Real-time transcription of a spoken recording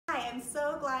am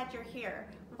so glad you're here.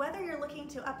 Whether you're looking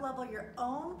to uplevel your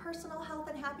own personal health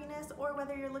and happiness or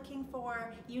whether you're looking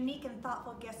for unique and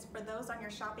thoughtful gifts for those on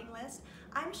your shopping list,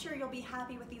 I'm sure you'll be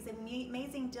happy with these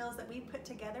amazing deals that we put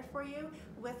together for you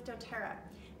with doTERRA.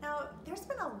 Now, there's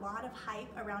been a lot of hype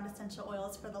around essential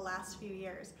oils for the last few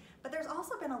years, but there's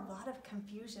also been a lot of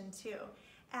confusion too.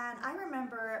 And I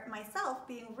remember myself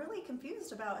being really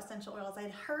confused about essential oils.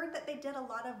 I'd heard that they did a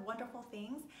lot of wonderful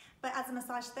things, but as a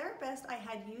massage therapist, I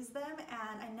had used them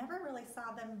and I never really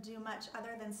saw them do much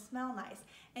other than smell nice.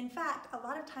 In fact, a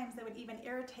lot of times they would even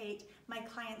irritate my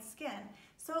client's skin.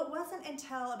 So it wasn't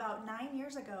until about 9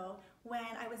 years ago when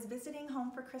I was visiting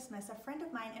home for Christmas, a friend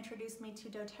of mine introduced me to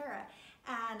doTERRA,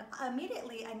 and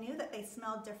immediately I knew that they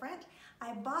smelled different.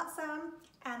 I bought some,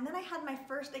 and then I had my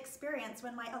first experience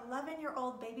when my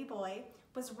 11-year-old baby boy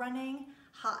was running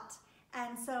hot.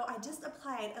 And so I just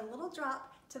applied a little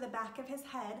drop to the back of his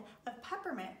head of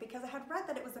peppermint because I had read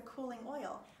that it was a cooling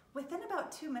oil. Within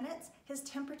about 2 minutes, his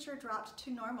temperature dropped to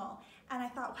normal. And I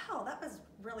thought, wow, that was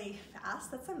really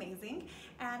fast, that's amazing.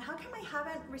 And how come I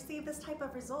haven't received this type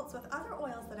of results with other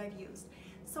oils that I've used?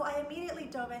 So I immediately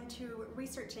dove into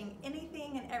researching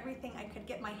anything and everything I could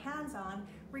get my hands on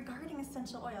regarding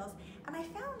essential oils. And I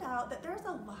found out that there's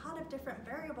a lot of different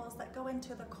variables that go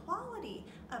into the quality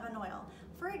of an oil.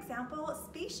 For example,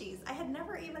 species. I had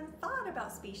never even thought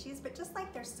about species, but just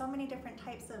like there's so many different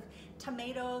types of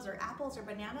tomatoes or apples or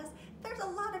bananas, there's a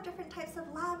lot of different types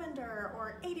of lavender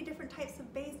or 80 different types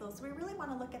of basil. So we really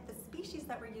want to look at the species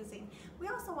that we're using. We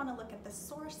also want to look at the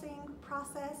sourcing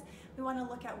process. We want to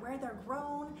look at where they're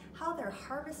grown, how they're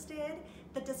harvested,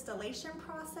 the distillation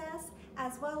process,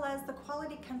 as well as the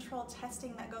quality control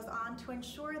testing that goes on to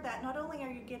ensure that not only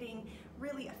are you getting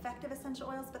really effective essential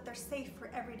oils, but they're safe for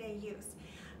everyday use.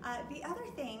 The other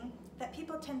thing that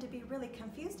people tend to be really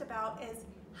confused about is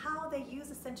how they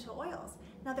use essential oils.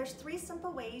 Now there's 3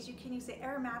 simple ways. You can use it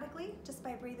aromatically, just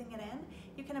by breathing it in.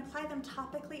 You can apply them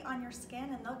topically on your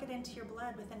skin and they'll get into your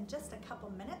blood within just a couple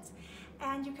minutes.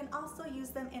 And you can also use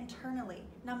them internally.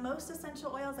 Now most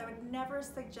essential oils I would never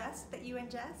suggest that you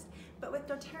ingest, but with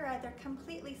doTERRA they're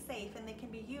completely safe and they can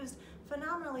be used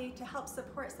phenomenally to help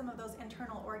support some of those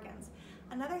internal organs.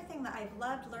 Another thing that I've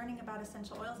loved learning about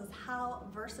essential oils is how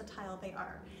versatile they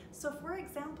are. So for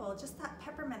example, just that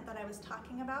peppermint that I was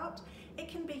talking about, it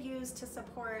can be used to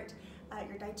support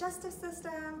your digestive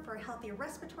system, for a healthy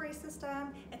respiratory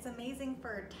system. It's amazing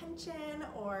for tension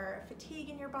or fatigue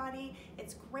in your body.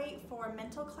 It's great for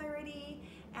mental clarity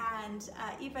and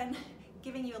even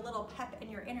giving you a little pep in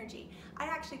your energy. I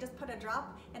actually just put a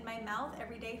drop in my mouth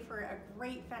every day for a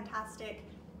great, fantastic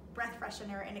breath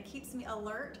freshener, and it keeps me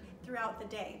alert throughout the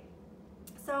day.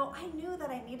 So I knew that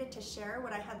I needed to share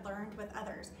what I had learned with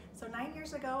others. So 9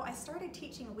 years ago, I started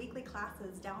teaching weekly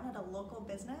classes down at a local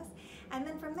business. And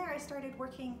then from there, I started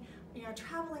working,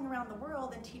 traveling around the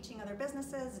world and teaching other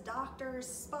businesses, doctors,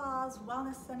 spas,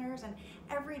 wellness centers, and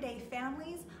everyday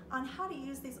families on how to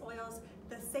use these oils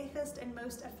the safest and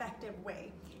most effective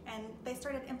way. And they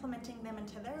started implementing them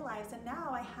into their lives. And now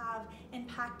I have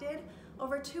impacted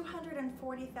over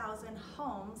 240,000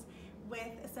 homes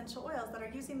with essential oils that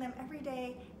are using them every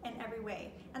day and every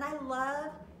way. And I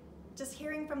love just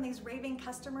hearing from these raving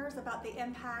customers about the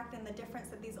impact and the difference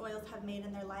that these oils have made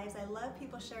in their lives. I love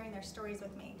people sharing their stories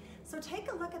with me. So take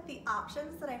a look at the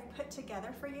options that I've put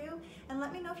together for you and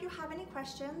let me know if you have any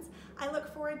questions. I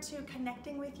look forward to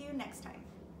connecting with you next time.